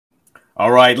All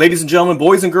right, ladies and gentlemen,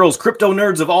 boys and girls, crypto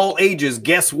nerds of all ages,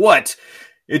 guess what?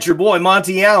 It's your boy,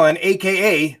 Monty Allen,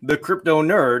 a.k.a. the Crypto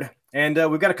Nerd. And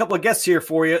we've got a couple of guests here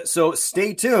for you, so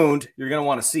stay tuned. You're going to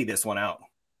want to see this one out.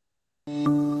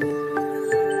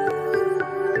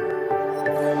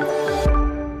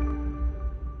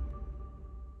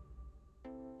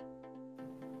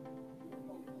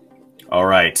 All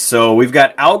right, so we've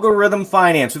got Algorithm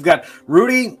Finance. We've got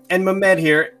Rudy and Mehmed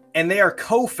here, and they are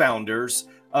co-founders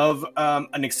of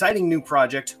an exciting new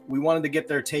project. We wanted to get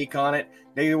their take on it.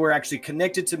 They were actually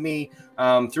connected to me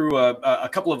through a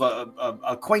couple of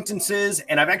acquaintances,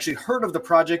 and I've actually heard of the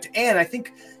project, and I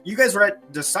think you guys were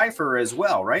at Decipher as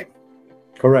well, right?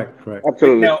 Correct.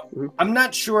 Absolutely. Now, I'm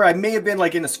not sure. I may have been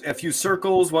like in a few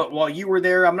circles while you were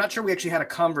there. I'm not sure we actually had a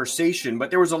conversation, but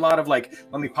there was a lot of like,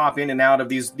 let me pop in and out of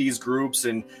these groups.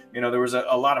 And, there was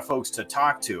a lot of folks to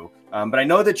talk to. But I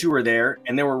know that you were there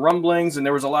and there were rumblings and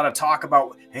there was a lot of talk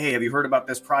about, hey, have you heard about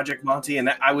this project, Monty?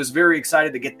 And I was very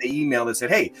excited to get the email that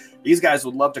said, hey, these guys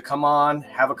would love to come on,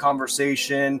 have a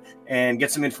conversation and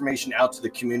get some information out to the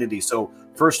community. So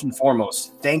first and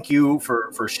foremost, thank you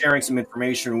for sharing some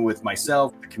information with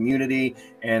myself, the community,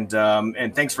 and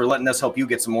thanks for letting us help you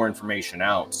get some more information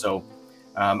out. So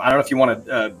I don't know if you want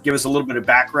to give us a little bit of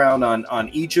background on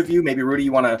each of you. Maybe Rudy,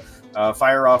 you want to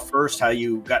fire off first how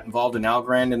you got involved in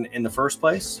Algorand in the first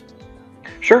place?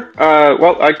 Sure.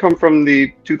 Well, I come from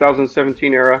the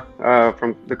 2017 era,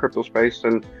 from the crypto space,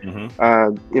 and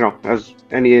as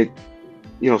any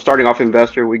starting off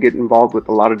investor, we get involved with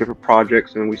a lot of different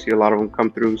projects, and we see a lot of them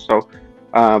come through. So,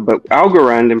 but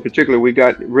Algorand in particular, we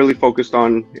got really focused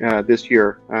on this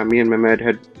year. Me and Mehmed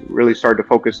had really started to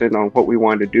focus in on what we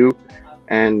wanted to do,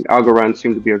 and Algorand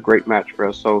seemed to be a great match for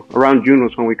us. So around June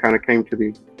was when we kind of came to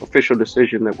the official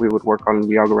decision that we would work on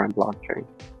the Algorand blockchain.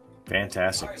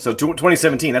 Fantastic. So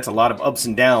 2017, that's a lot of ups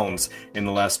and downs in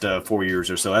the last 4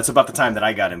 years or so. That's about the time that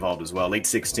I got involved as well, late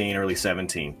 16, early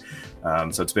 17.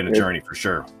 So it's been a journey for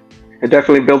sure. It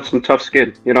definitely built some tough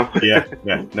skin,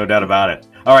 Yeah, no doubt about it.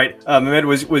 All right, Mehmed,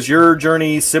 was your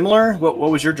journey similar? What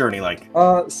was your journey like?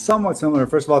 Somewhat similar.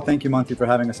 First of all, thank you, Monty, for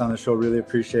having us on the show. Really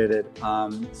appreciate it.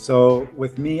 So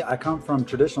with me, I come from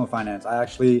traditional finance. I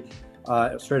actually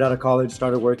straight out of college,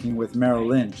 started working with Merrill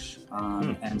Lynch.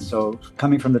 And so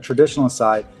coming from the traditional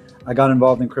side, I got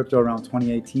involved in crypto around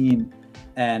 2018.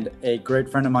 And a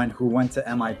great friend of mine who went to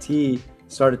MIT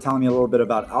started telling me a little bit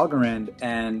about Algorand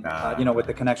and, with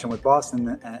the connection with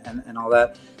Boston and all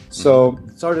that. So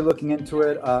started looking into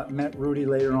it, met Rudy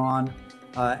later on.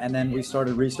 And then we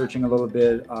started researching a little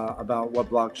bit about what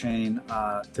blockchain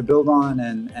to build on.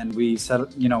 And we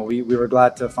said, we were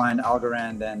glad to find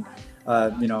Algorand, and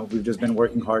we've just been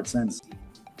working hard since.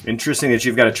 Interesting that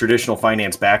you've got a traditional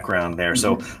finance background there.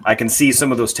 So I can see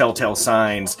some of those telltale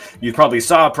signs. You probably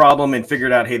saw a problem and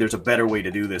figured out, hey, there's a better way to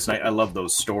do this. And I love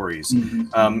those stories.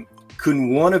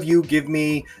 Couldn't one of you give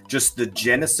me just the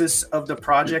genesis of the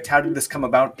project? How did this come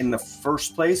about in the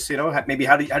first place? Maybe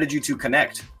how did you two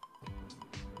connect?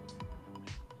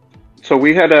 So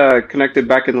we had connected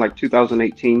back in like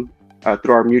 2018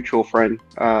 through our mutual friend,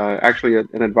 actually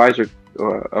an advisor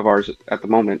of ours at the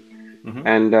moment.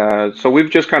 And so we've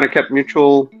just kind of kept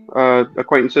mutual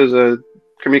acquaintances,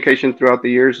 communication throughout the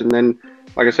years. And then,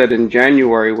 like I said, in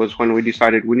January was when we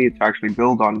decided we needed to actually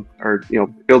build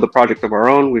a project of our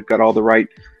own. We've got all the right,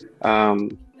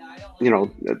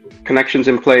 connections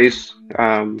in place.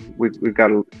 We've got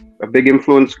a big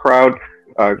influence crowd,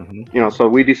 so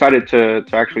we decided to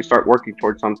actually start working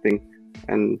towards something.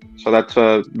 And so that's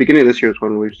beginning of this year is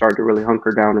when we started to really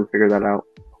hunker down and figure that out.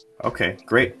 Okay,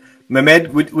 great. Mehmed,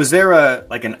 was there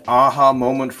an aha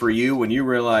moment for you when you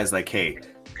realized hey,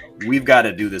 we've got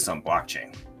to do this on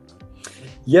blockchain?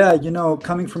 Yeah,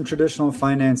 coming from traditional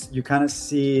finance, you kind of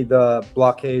see the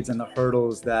blockades and the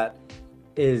hurdles that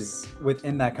is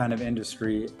within that kind of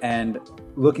industry. And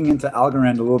looking into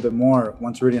Algorand a little bit more,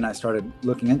 once Rudy and I started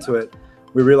looking into it,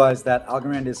 we realized that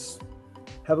Algorand is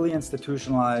heavily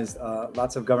institutionalized,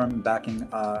 lots of government backing,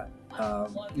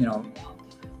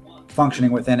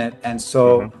 functioning within it. And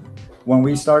so when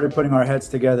we started putting our heads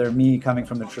together, me coming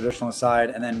from the traditional side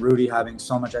and then Rudy having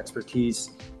so much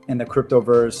expertise in the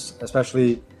cryptoverse,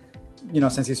 especially,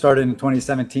 since he started in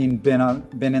 2017,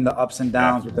 been in the ups and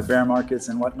downs with the bear markets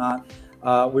and whatnot,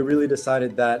 we really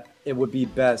decided that it would be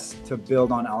best to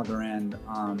build on Algorand.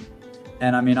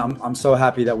 And I mean, I'm so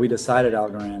happy that we decided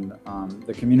Algorand.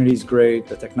 The community's great.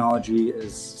 The technology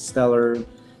is stellar.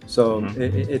 So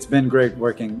it's been great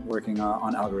working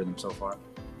on Algorithm so far.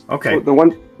 Okay.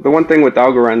 Well, the one thing with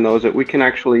Algorand though is that we can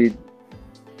actually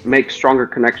make stronger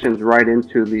connections right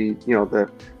into the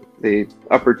the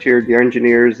upper tier, the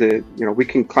engineers, we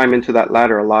can climb into that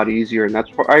ladder a lot easier. And that's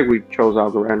why we chose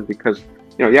Algorand, because,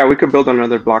 yeah, we could build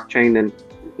another blockchain and,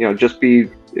 just be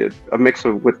a mix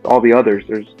of with all the others.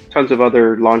 There's tons of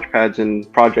other launch pads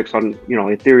and projects on,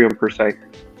 Ethereum per se.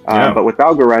 But with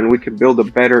Algorand, we could build a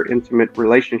better, intimate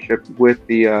relationship with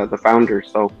the founders.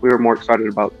 So we were more excited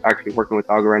about actually working with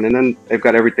Algorand, and then they've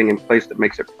got everything in place that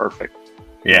makes it perfect.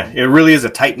 Yeah, it really is a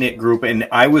tight-knit group, and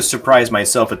I was surprised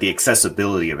myself at the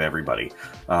accessibility of everybody.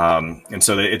 And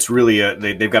so it's really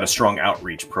they've got a strong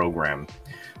outreach program.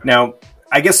 Now,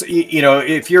 I guess,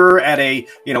 if you're at a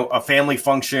family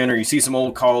function, or you see some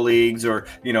old colleagues, or,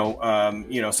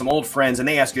 some old friends, and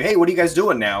they ask you, hey, what are you guys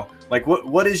doing now? Like,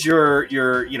 what is your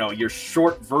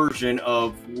short version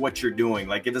of what you're doing?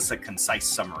 Like, give us a concise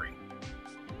summary.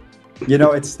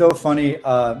 It's still funny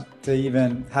to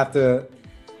even have to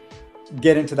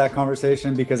get into that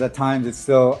conversation, because at times it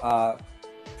still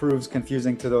proves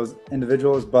confusing to those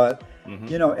individuals. But,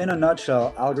 in a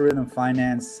nutshell, algorithm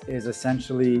finance is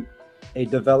essentially a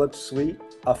developed suite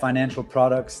of financial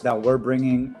products that we're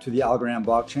bringing to the Algorand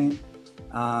blockchain.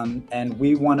 And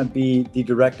we want to be the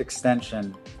direct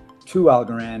extension to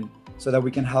Algorand so that we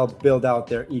can help build out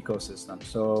their ecosystem.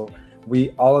 So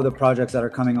all of the projects that are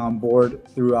coming on board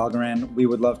through Algorand, we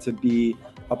would love to be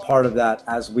a part of that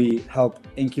as we help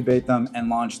incubate them and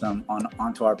launch them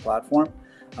onto our platform.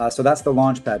 So that's the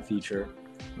Launchpad feature.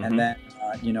 And then,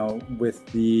 with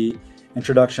the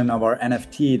introduction of our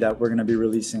NFT that we're going to be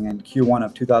releasing in Q1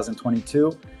 of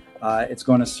 2022, it's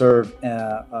going to serve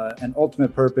an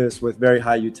ultimate purpose with very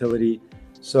high utility.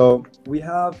 So we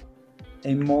have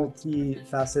a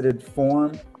multifaceted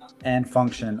form and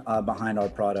function behind our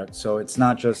product. So it's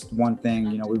not just one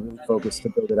thing. We really focus to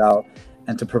build it out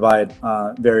and to provide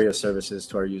various services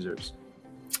to our users.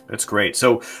 That's great.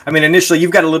 So, initially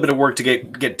you've got a little bit of work to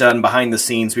get done behind the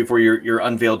scenes before you're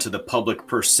unveiled to the public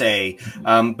per se.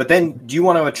 But then, do you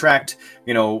want to attract,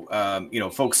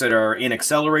 folks that are in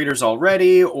accelerators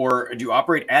already, or do you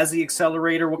operate as the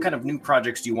accelerator? What kind of new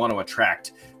projects do you want to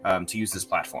attract to use this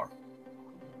platform?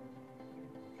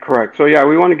 Correct. So yeah,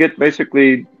 we want to get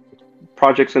basically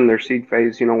projects in their seed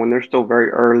phase, when they're still very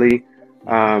early,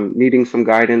 needing some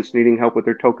guidance, needing help with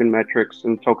their token metrics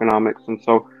and tokenomics. And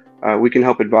so we can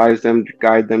help advise them,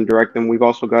 guide them, direct them. We've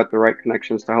also got the right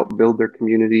connections to help build their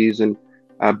communities and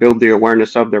build the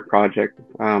awareness of their project.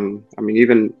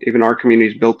 Even our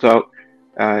community's built out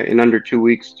in under 2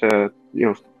 weeks to,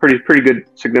 pretty good,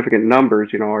 significant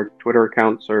numbers. Our Twitter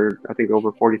accounts are, I think,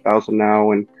 over 40,000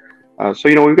 now. And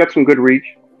so, we've got some good reach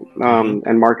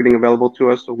and marketing available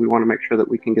to us. So we want to make sure that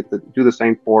we can do the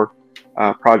same for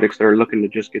projects that are looking to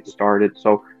just get started.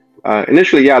 So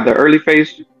initially, yeah, the early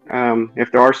phase,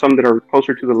 if there are some that are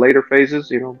closer to the later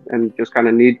phases, and just kind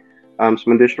of need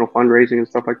some additional fundraising and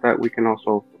stuff like that, we can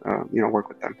also, work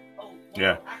with them.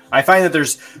 Yeah, I find that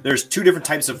there's two different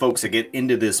types of folks that get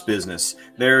into this business.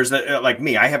 There's like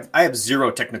me, I have zero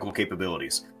technical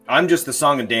capabilities. I'm just the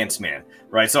song and dance man,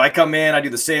 right? So I come in, I do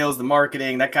the sales, the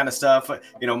marketing, that kind of stuff.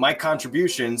 My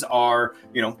contributions are,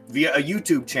 via a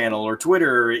YouTube channel or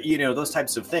Twitter, those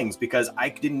types of things, because I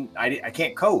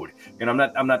can't code, I'm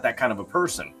not that kind of a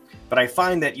person. But I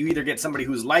find that you either get somebody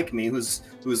who's like me, who's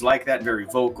like that, very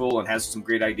vocal and has some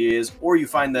great ideas, or you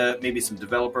find maybe some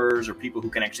developers or people who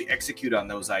can actually execute on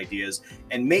those ideas.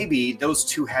 And maybe those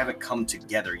two haven't come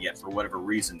together yet for whatever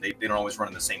reason. They don't always run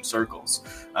in the same circles.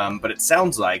 But it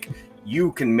sounds like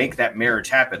you can make that marriage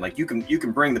happen. Like you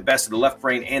can bring the best of the left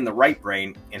brain and the right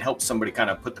brain and help somebody kind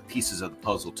of put the pieces of the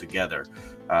puzzle together.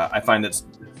 I find that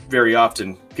very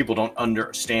often people don't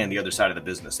understand the other side of the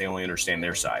business. They only understand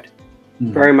their side.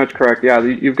 Very much correct. Yeah,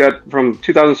 you've got from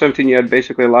 2017, you had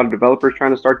basically a lot of developers trying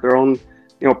to start their own,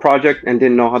 project and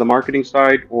didn't know how the marketing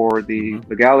side or the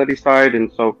legality side.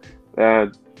 And so,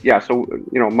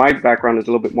 my background is a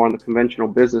little bit more on the conventional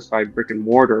business side, brick and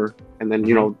mortar, and then,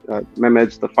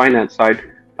 Mehmet's the finance side.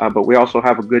 But we also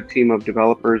have a good team of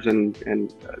developers and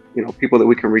people that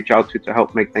we can reach out to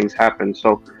help make things happen.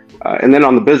 So, and then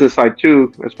on the business side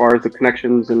too, as far as the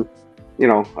connections and,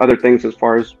 other things as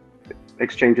far as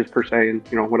exchanges per se,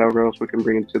 and whatever else we can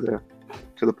bring into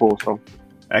the pool. So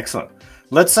excellent.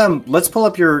 Let's pull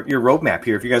up your roadmap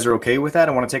here if you guys are okay with that.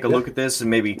 I want to take a look at this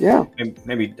and maybe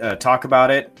talk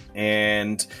about it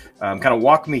and kind of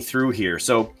walk me through here.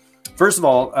 So first of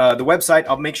all, the website,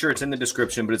 I'll make sure it's in the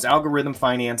description, but it's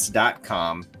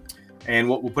algorithmfinance.com, and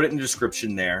we'll put it in the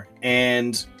description there.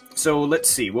 And so let's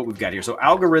see what we've got here. So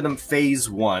Algorithm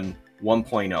Phase 1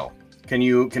 1.0.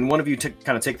 Can one of you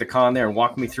kind of take the con there and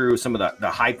walk me through some of the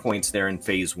high points there in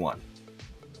Phase 1?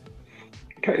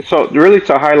 Okay, so really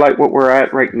to highlight what we're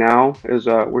at right now is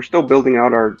we're still building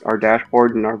out our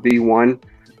dashboard and our V1. We're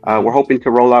Mm-hmm. hoping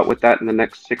to roll out with that in the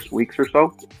next 6 weeks or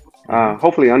so, Mm-hmm.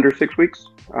 hopefully under 6 weeks.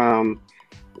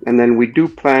 And then we do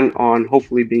plan on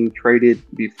hopefully being traded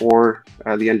before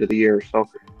the end of the year. So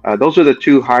those are the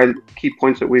two high key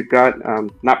points that we've got.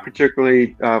 Not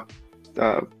particularly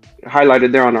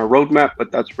highlighted there on our roadmap,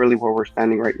 but that's really where we're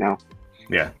standing right now.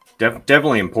 Yeah,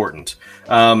 definitely important.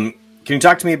 Can you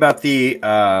talk to me about the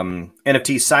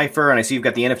NFT Cipher? And I see you've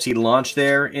got the NFT launch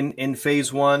there in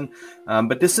phase one.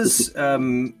 But this is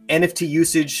NFT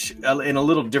usage in a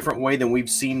little different way than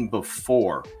we've seen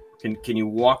before. Can you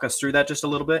walk us through that just a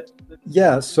little bit?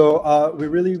 Yeah, so we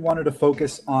really wanted to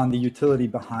focus on the utility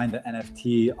behind the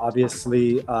NFT.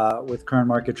 Obviously, with current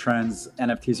market trends,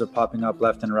 NFTs are popping up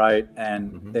left and right,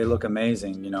 and they look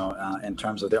amazing, in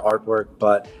terms of the artwork,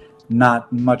 but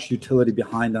not much utility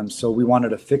behind them. So we wanted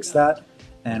to fix that,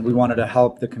 and we wanted to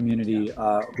help the community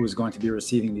who's going to be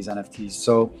receiving these NFTs.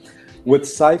 So with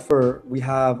Cipher, we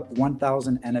have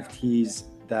 1,000 NFTs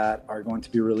that are going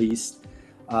to be released.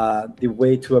 The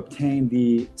way to obtain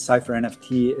the Cipher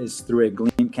NFT is through a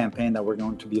Gleam campaign that we're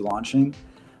going to be launching.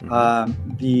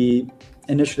 The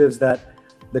initiatives that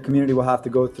the community will have to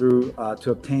go through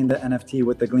to obtain the NFT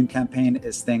with the Gleam campaign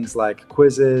is things like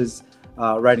quizzes,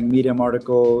 writing Medium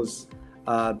articles,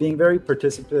 being very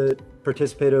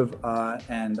participative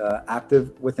and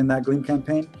active within that Gleam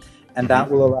campaign. And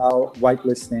that will allow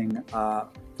whitelisting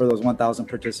for those 1,000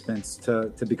 participants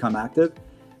to become active.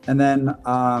 And then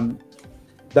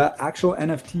the actual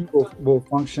NFT will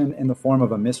function in the form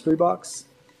of a mystery box.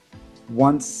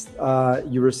 Once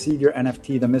you receive your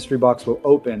NFT, the mystery box will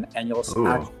open and you'll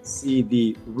actually see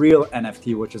the real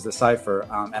NFT, which is the Cipher.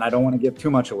 And I don't want to give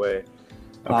too much away.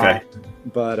 Okay.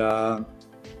 But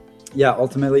yeah,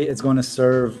 ultimately it's going to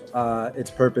serve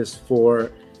its purpose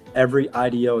for every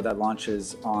IDO that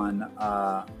launches on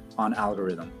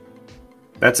Algorithm.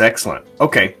 That's excellent.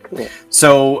 Okay. Cool.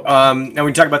 So now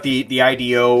we talk about the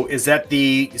IDO. Is that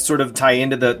the sort of tie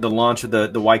into the launch of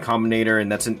the Y Combinator,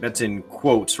 and that's in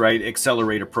quotes, right?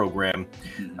 Accelerator program.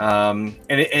 And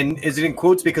is it in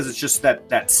quotes because it's just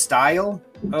that style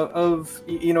of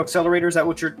accelerator? Is that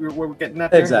what we're getting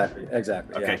at there? Exactly.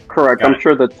 Okay. Yeah. Correct. I'm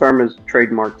sure the term is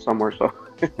trademarked somewhere. So.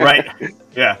 Right.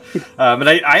 Yeah. But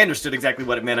I understood exactly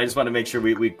what it meant. I just want to make sure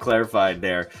we clarified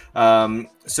there.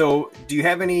 So do you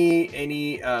have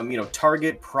any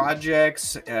target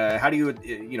projects? How do you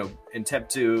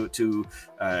attempt to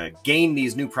gain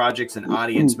these new projects and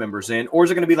audience members in? Or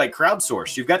is it going to be like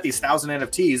crowdsourced? You've got these 1,000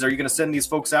 NFTs. Are you going to send these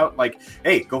folks out like,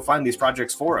 hey, go find these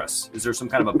projects for us? Is there some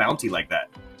kind of a bounty like that?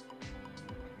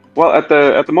 Well, at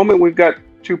the moment, we've got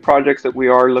 2 projects that we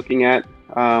are looking at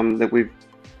that we've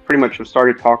pretty much have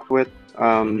started talks with.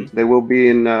 They will be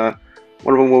in one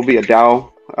of them will be a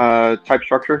DAO type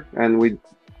structure, and we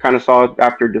kind of saw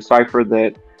after Decipher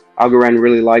that Algorand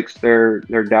really likes their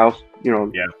DAO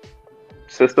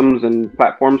systems and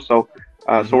platforms. So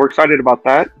so we're excited about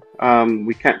that.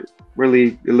 We can't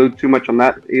really allude too much on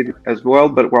that as well,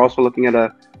 but we're also looking at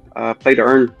a play to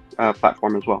earn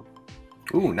platform as well.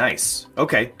 Ooh, nice.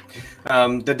 Okay.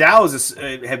 The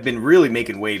DAOs have been really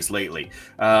making waves lately.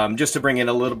 Just to bring in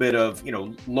a little bit of,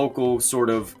 local sort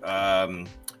of,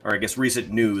 or I guess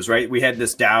recent news, right? We had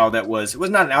this DAO it was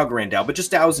not an Algorand DAO, but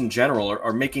just DAOs in general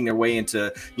are making their way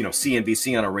into,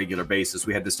 CNBC on a regular basis.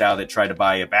 We had this DAO that tried to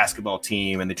buy a basketball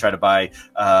team, and they tried to buy,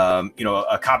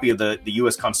 a copy of the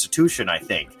U.S. Constitution, I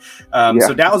think.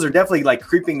 So DAOs are definitely like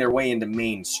creeping their way into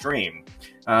mainstream.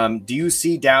 Do you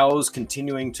see DAOs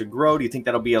continuing to grow? Do you think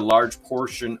that'll be a large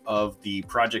portion of the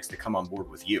projects that come on board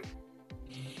with you?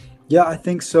 Yeah, I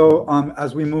think so.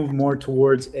 As we move more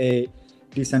towards a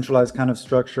decentralized kind of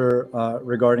structure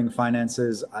regarding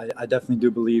finances, I definitely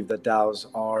do believe that DAOs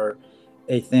are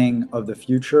a thing of the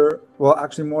future. Well,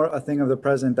 actually more a thing of the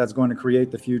present that's going to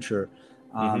create the future.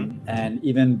 And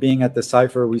even being at the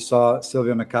Cipher, we saw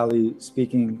Sylvia McCallie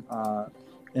speaking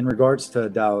in regards to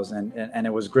DAOs, and it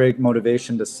was great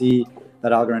motivation to see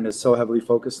that Algorand is so heavily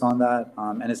focused on that,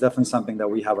 and it's definitely something that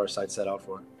we have our sights set out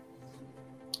for.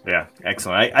 Yeah,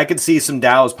 excellent. I could see some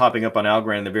DAOs popping up on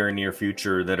Algorand in the very near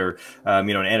future that are, an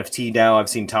NFT DAO I've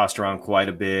seen tossed around quite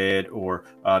a bit, or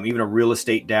even a real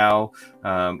estate DAO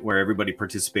where everybody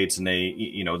participates and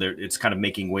it's kind of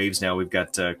making waves now. We've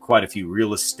got quite a few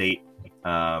real estate,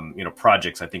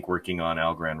 projects I think working on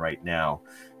Algorand right now.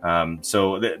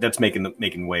 So that's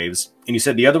making waves. And you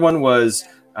said the other one was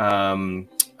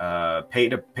pay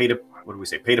to what do we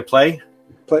say? Pay to play?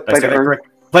 Play to earn.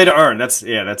 Play to earn. That's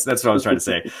what I was trying to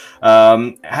say.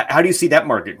 How do you see that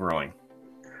market growing?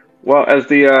 Well, as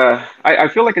I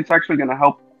feel like it's actually going to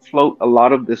help float a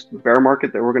lot of this bear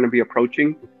market that we're going to be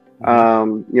approaching,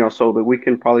 so that we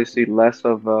can probably see less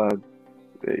of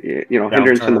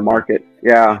hindrance in the market.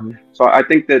 Yeah. Mm-hmm. So I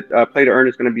think that play to earn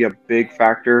is going to be a big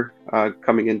factor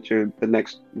coming into the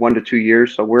next 1 to 2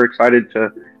 years. So we're excited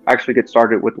to actually get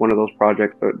started with one of those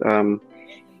projects. But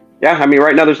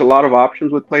right now there's a lot of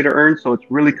options with play to earn, so it's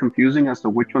really confusing as to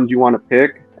which ones you want to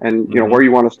pick and where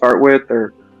you want to start with,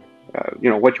 or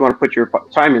what you want to put your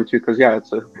time into, because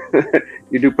it's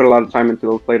you do put a lot of time into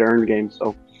those play to earn games.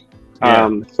 So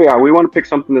we want to pick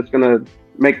something that's going to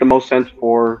make the most sense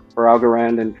for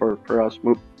Algorand and for us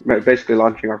basically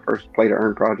launching our first play to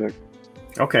earn project.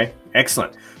 Okay,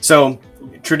 excellent. So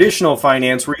traditional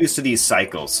finance, we're used to these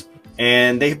cycles,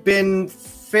 and they've been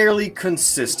fairly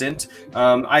consistent.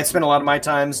 I spent a lot of my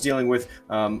times dealing with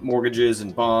mortgages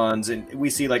and bonds, and we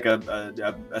see like a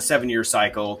 7-year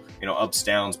cycle, ups,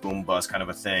 downs, boom, bust kind of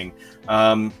a thing.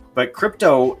 But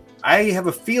crypto, I have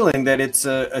a feeling that it's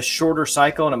a shorter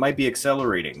cycle and it might be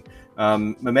accelerating.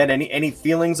 Mehmet, any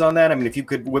feelings on that? I mean, if you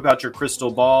could whip out your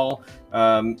crystal ball,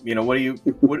 what do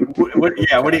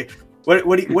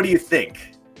you think?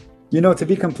 To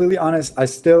be completely honest, I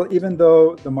still, even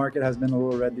though the market has been a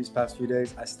little red these past few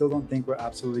days, I still don't think we're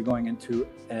absolutely going into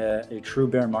a true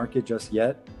bear market just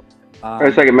yet. Wait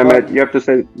a second, Mehmet. You have to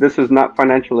say this is not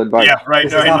financial advice. Yeah, right.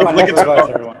 This is not financial advice,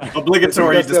 everyone.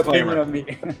 Obligatory disclaimer. Of me.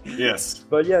 Yes.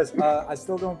 But yes, I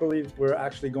still don't believe we're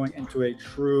actually going into a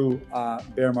true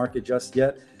bear market just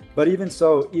yet. But even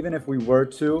so, even if we were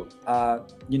to,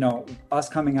 us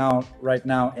coming out right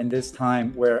now in this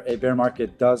time where a bear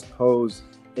market does pose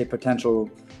a potential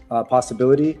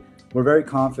possibility, we're very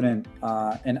confident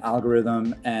in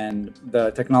Algorithm and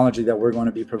the technology that we're going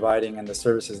to be providing and the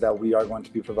services that we are going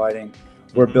to be providing.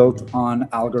 We're built on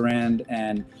Algorand,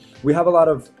 and we have a lot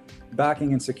of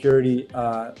backing and security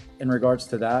in regards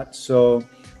to that. So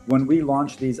when we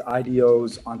launch these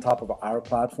IDOs on top of our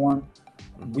platform,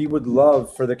 we would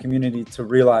love for the community to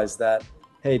realize that,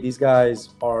 hey, these guys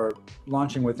are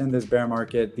launching within this bear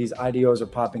market, these IDOs are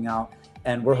popping out,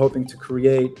 and we're hoping to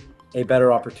create a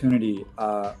better opportunity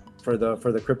for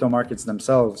the crypto markets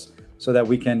themselves, so that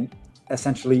we can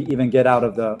essentially even get out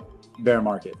of the bear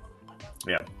market.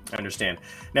 Yeah, I understand.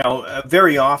 Now,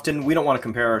 very often we don't want to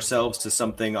compare ourselves to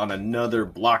something on another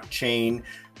blockchain,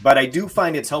 but I do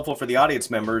find it's helpful for the audience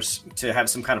members to have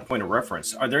some kind of point of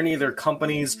reference. Are there any other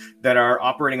companies that are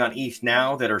operating on ETH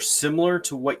now that are similar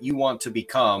to what you want to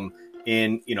become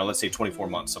in, let's say 24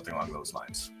 months, something along those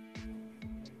lines?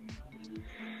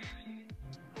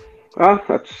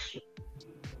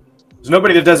 There's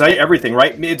nobody that does everything,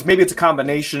 right? Maybe it's a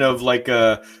combination of like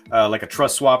a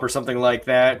trust swap or something like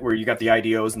that, where you got the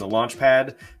IDOs and the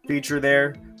launchpad feature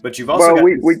there. But you've also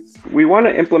we want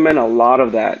to implement a lot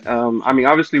of that.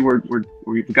 Obviously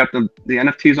we've got the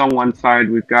NFTs on one side.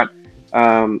 We've got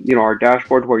our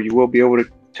dashboard where you will be able to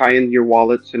tie in your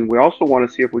wallets, and we also want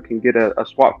to see if we can get a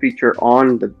swap feature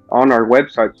on our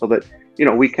website, so that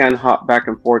we can hop back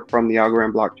and forth from the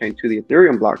Algorand blockchain to the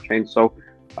Ethereum blockchain. So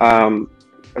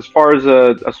as far as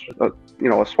a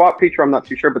swap feature, I'm not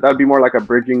too sure, but that'd be more like a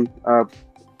bridging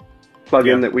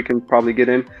plugin that we can probably get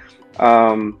in.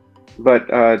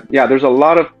 There's a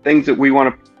lot of things that we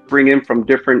want to bring in from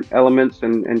different elements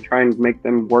and try and make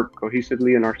them work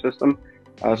cohesively in our system,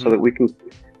 so that we can.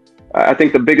 I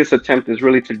think the biggest attempt is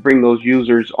really to bring those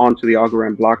users onto the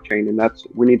Algorand blockchain, and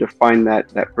we need to find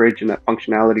that bridge and that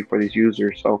functionality for these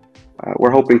users. So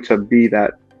we're hoping to be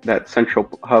that central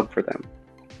hub for them.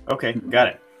 Okay, got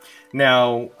it.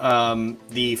 Now,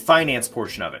 the finance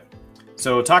portion of it.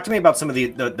 So talk to me about some of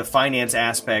the finance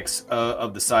aspects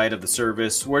of the side of the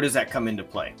service. Where does that come into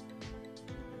play?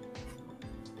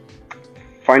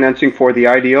 Financing for the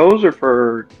IDOs or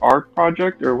for our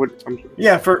project, or what?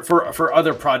 Yeah, for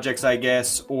other projects, I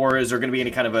guess. Or is there going to be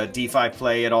any kind of a DeFi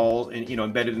play at all,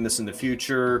 embedded in this in the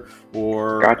future,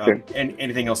 or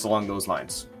anything else along those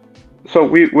lines? So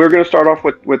we're going to start off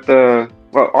with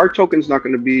our token's not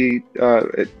going to be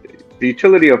the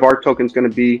utility of our token is going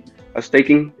to be a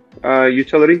staking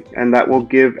utility, and that will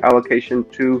give allocation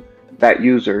to that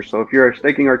user. So if you're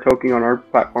staking our token on our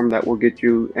platform, that will get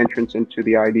you entrance into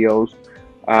the IDOs.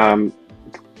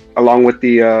 Along with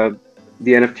the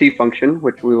NFT function,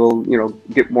 which we will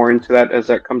get more into that as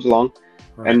that comes along.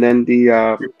 Right. And then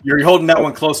you're holding that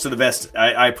one close to the vest.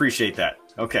 I appreciate that.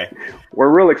 Okay, we're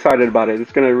real excited about it.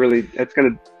 It's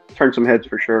gonna turn some heads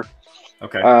for sure.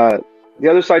 Okay. The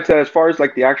other side said, as far as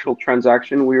like the actual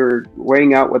transaction, we were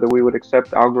weighing out whether we would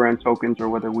accept Algorand tokens or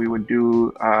whether we would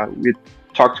do. We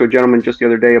talked to a gentleman just the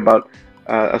other day about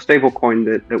a stable coin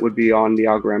that would be on the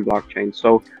Algorand blockchain.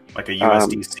 So like a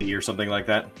USDC or something like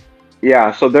that.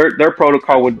 Yeah, so their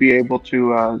protocol would be able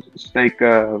to stake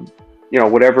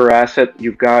whatever asset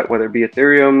you've got, whether it be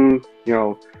Ethereum,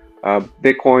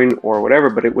 Bitcoin or whatever,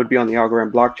 but it would be on the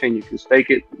Algorand blockchain. You can stake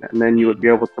it, and then you would be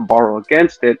able to borrow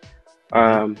against it.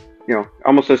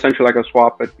 Almost essentially like a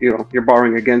swap, but you're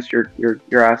borrowing against your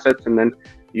assets, and then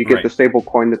you get the stable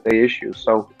coin that they issue.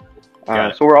 So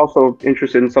we're also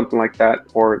interested in something like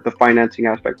that for the financing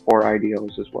aspect for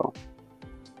IDOs as well.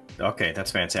 Okay, that's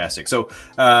fantastic. So,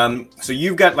 so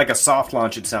you've got like a soft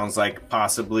launch. It sounds like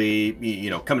possibly,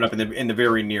 coming up in the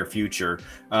very near future.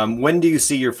 When do you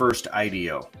see your first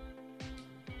IDO?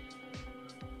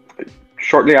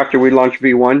 Shortly after we launch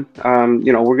V1.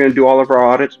 We're going to do all of our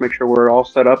audits, make sure we're all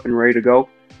set up and ready to go.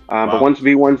 But once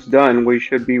V1's done, we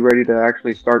should be ready to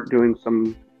actually start doing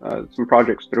some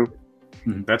projects through.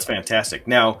 That's fantastic.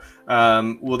 Now,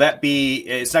 will that be,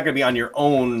 it's not going to be on your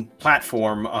own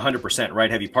platform 100%, right?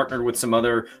 Have you partnered with some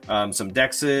other, some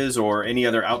DEXs or any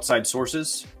other outside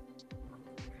sources?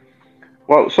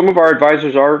 Well, some of our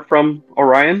advisors are from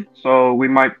Orion, so we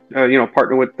might,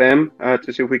 partner with them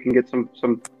to see if we can get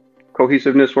some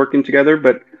cohesiveness working together.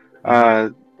 But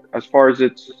as far as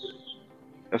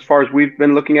we've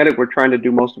been looking at it, we're trying to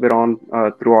do most of it on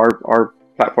through our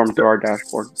platform, through our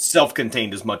dashboard.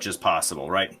 Self-contained as much as possible,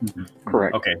 right?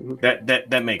 Correct. Okay,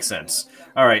 that makes sense.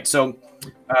 All right, so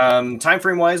time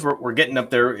frame wise, we're getting up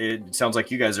there. It sounds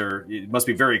like you guys it must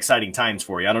be very exciting times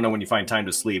for you. I don't know when you find time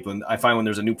to sleep. When I find when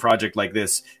there's a new project like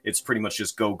this, it's pretty much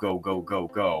just go, go, go, go,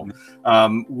 go.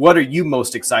 What are you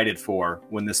most excited for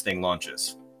when this thing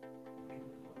launches?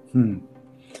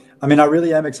 I mean, I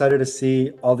really am excited to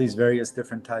see all these various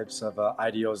different types of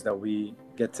IDOs that we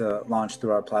get to launch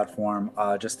through our platform,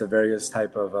 just the various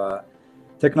type of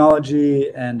technology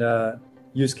and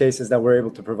use cases that we're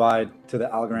able to provide to the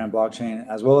Algorand blockchain,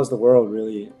 as well as the world,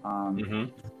 really.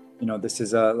 This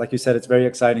is, like you said, it's very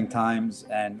exciting times,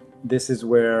 and this is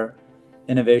where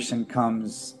innovation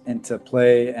comes into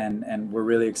play, and we're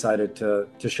really excited to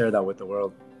share that with the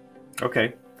world.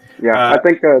 Okay. Yeah, I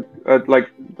think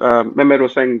like Mehmet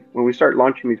was saying, when we start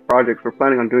launching these projects, we're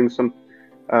planning on doing some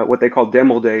what they call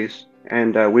demo days,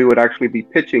 and we would actually be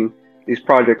pitching these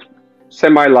projects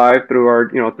semi-live through our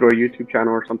through a YouTube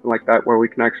channel or something like that, where we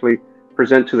can actually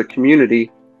present to the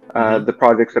community the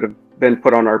projects that have been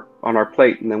put on our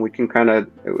plate, and then we can kind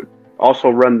of also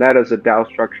run that as a DAO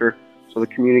structure, so the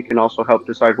community can also help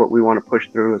decide what we want to push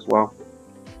through as well.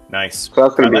 Nice. So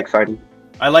that's going to be exciting.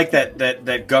 I like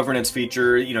that governance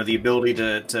feature, the ability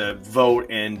to vote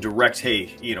and direct, hey,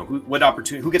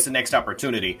 who gets the next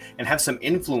opportunity and have some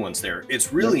influence there.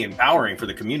 It's really empowering for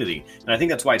the community. And I think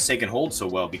that's why it's taken hold so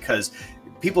well, because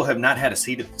people have not had a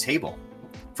seat at the table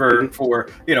for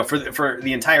the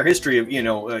entire history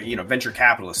of, venture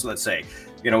capitalists, let's say.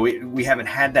 We haven't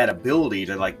had that ability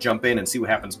to like jump in and see what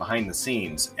happens behind the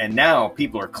scenes. And now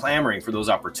people are clamoring for those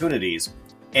opportunities.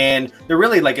 And they're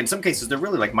really like, in some cases, they're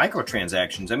really like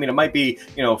microtransactions. I mean, it might be,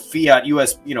 fiat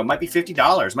US, might be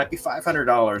 $50, might be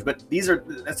 $500, but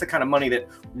that's the kind of money that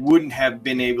wouldn't have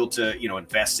been able to,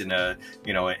 invest in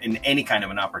in any kind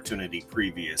of an opportunity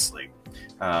previously.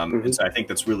 And so I think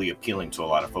that's really appealing to a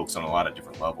lot of folks on a lot of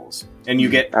different levels. And you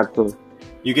get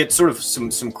sort of some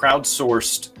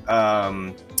crowdsourced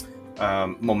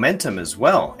momentum as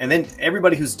well. And then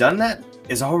everybody who's done that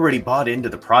is already bought into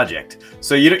the project.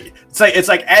 So it's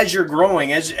like as you're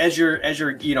growing, as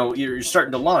you're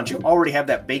starting to launch, you already have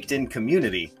that baked in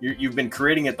community. You've been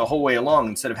creating it the whole way along,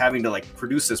 instead of having to like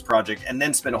produce this project and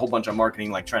then spend a whole bunch on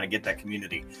marketing, like trying to get that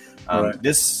community.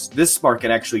 This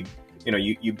market actually,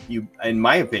 you in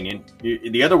my opinion,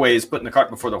 the other way is putting the cart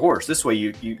before the horse. This way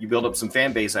you build up some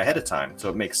fan base ahead of time, so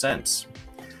it makes sense.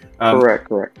 Correct.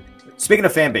 Speaking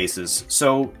of fan bases,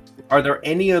 so are there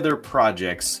any other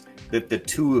projects that the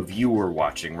two of you are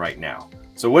watching right now?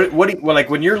 So what like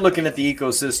when you're looking at the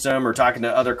ecosystem or talking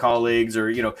to other colleagues,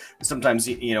 or sometimes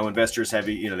investors have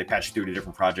they patch you through to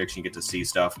different projects and you get to see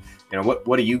stuff.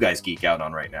 What do you guys geek out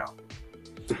on right now?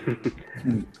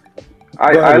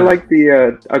 I like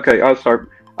the I'll start.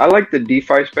 I like the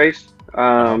DeFi space.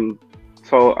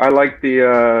 So I like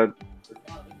the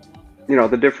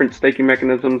the different staking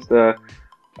mechanisms,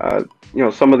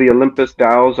 some of the Olympus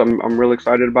DAOs I'm really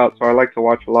excited about, so I like to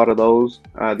watch a lot of those.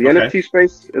 The NFT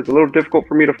space is a little difficult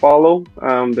for me to follow.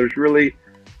 There's really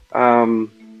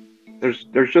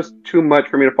there's just too much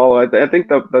for me to follow. I think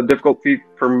the difficulty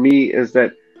for me is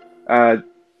that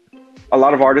a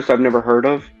lot of artists I've never heard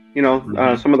of.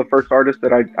 Some of the first artists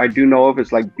that I do know of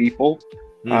is like Beeple.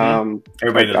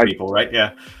 Everybody knows Beeple, right?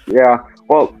 Yeah.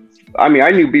 Well, I mean, I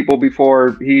knew Beeple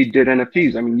before he did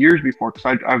NFTs. I mean, years before,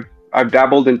 because I've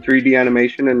dabbled in 3D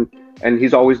animation, and and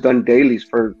he's always done dailies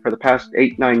for the past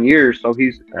 8-9 years. So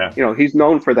he's he's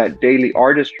known for that daily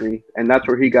artistry, and that's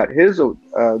where he got his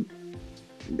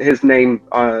name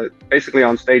basically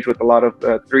on stage with a lot of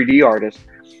 3D artists.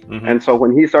 And so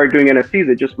when he started doing NFTs,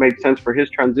 it just made sense for his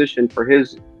transition, for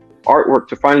his artwork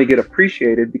to finally get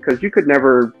appreciated, because you could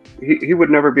never, he would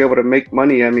never be able to make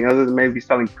money. I mean, other than maybe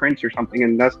selling prints or something,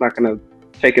 and that's not going to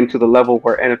take him to the level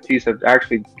where NFTs have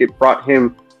actually brought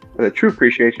him the true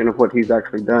appreciation of what he's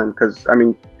actually done. Because I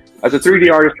mean, as a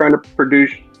 3D artist trying to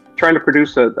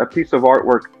produce a piece of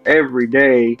artwork every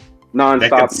day,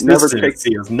 nonstop, never takes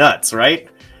is nuts, right?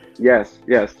 Yes.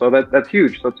 So that's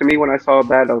huge. So to me, when I saw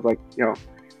that, I was like,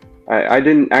 I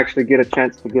didn't actually get a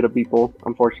chance to get a Beeple,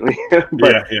 unfortunately.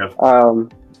 But,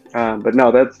 but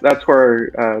no, that's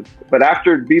where. But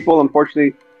after Beeple,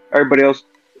 unfortunately, everybody else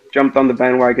jumped on the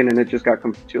bandwagon, and it just got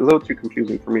a little too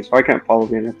confusing for me. So I can't follow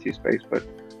the NFT space, but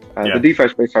the DeFi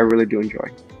space I really do enjoy.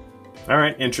 All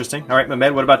right, interesting. All right,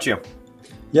 Mehmed, what about you?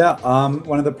 Yeah,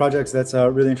 one of the projects that's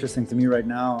really interesting to me right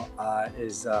now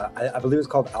is I believe it's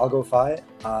called Algo.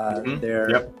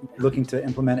 They're looking to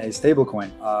implement a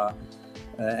stablecoin.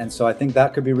 And so I think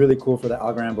that could be really cool for the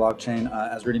Algorand blockchain.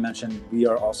 As Rudy mentioned, we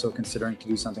are also considering to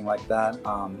do something like that,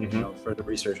 further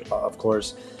research, of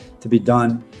course, to be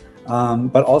done.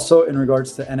 But also in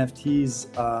regards to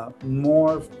NFTs,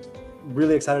 more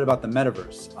really excited about the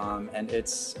metaverse and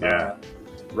its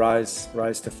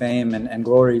rise to fame and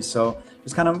glory. So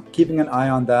just kind of keeping an eye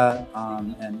on that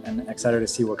and excited to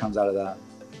see what comes out of that.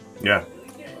 Yeah.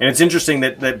 And it's interesting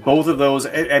that both of those,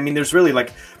 I mean, there's really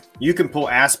like, you can pull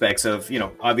aspects of,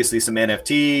 obviously some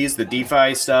NFTs, the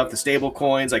DeFi stuff, the stable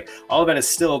coins, like all of that is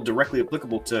still directly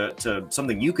applicable to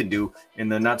something you can do in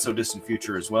the not so distant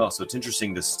future as well. So it's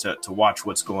interesting to watch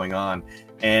what's going on,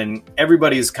 and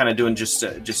everybody's kind of doing just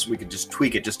we could just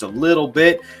tweak it just a little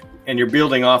bit, and you're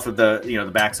building off of the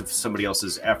the backs of somebody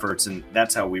else's efforts, and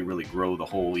that's how we really grow the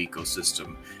whole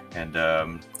ecosystem and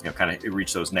kind of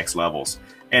reach those next levels.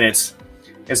 And it's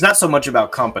not so much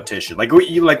about competition. Like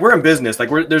we're in business. Like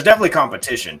there's definitely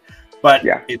competition, but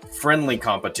it's friendly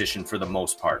competition for the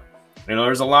most part.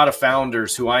 There's a lot of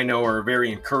founders who I know are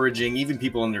very encouraging, even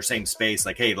people in their same space.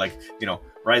 Like, hey,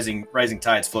 rising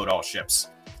tides float all ships,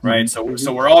 right? So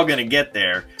we're all going to get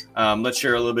there. Let's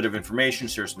share a little bit of information,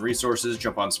 share some resources,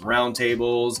 jump on some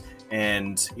roundtables,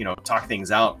 and talk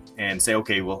things out and say,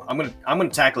 okay, well, I'm gonna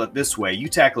tackle it this way. You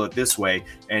tackle it this way,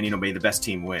 and may the best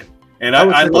team win. And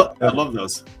I love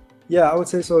those. Yeah, I would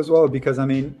say so as well, because I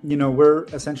mean, we're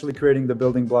essentially creating the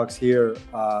building blocks here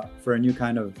for a new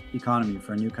kind of economy,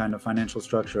 for a new kind of financial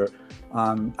structure.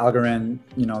 Algorand,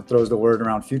 throws the word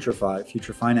around future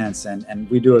finance, and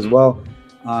we do as well.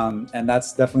 And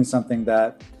that's definitely something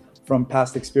that, from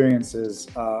past experiences,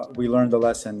 we learned the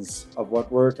lessons of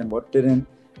what worked and what didn't,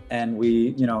 and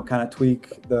we, kind of tweak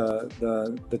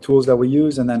the tools that we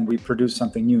use, and then we produce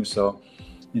something new. So,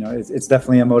 it's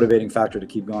definitely a motivating factor to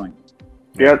keep going.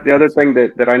 Yeah, the other thing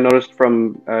that I noticed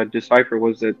from Decipher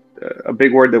was that a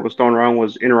big word that was thrown around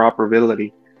was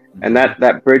interoperability. And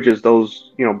that bridges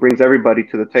those, brings everybody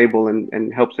to the table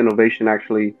and helps innovation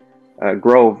actually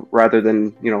grow rather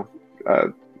than,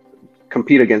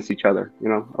 compete against each other,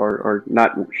 or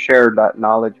not share that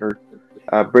knowledge or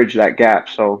bridge that gap.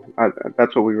 So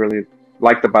that's what we really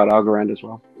liked about Algorand as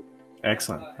well.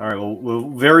 Excellent. All right. Well,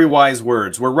 very wise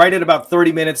words. We're right at about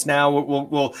 30 minutes now.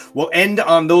 We'll end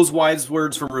on those wise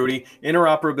words from Rudy.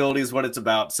 Interoperability is what it's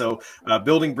about. So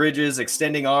building bridges,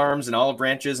 extending arms and olive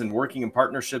branches, and working in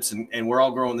partnerships, and we're all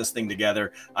growing this thing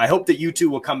together. I hope that you two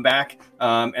will come back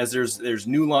as there's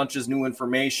new launches, new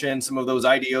information, some of those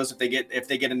IDOs if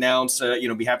they get announced.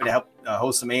 Be happy to help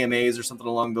host some AMAs or something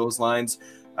along those lines.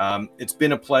 It's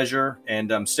been a pleasure,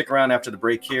 and stick around after the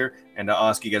break here, and I'll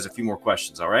ask you guys a few more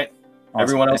questions. All right. Awesome.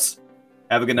 Everyone else,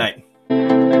 have a good night.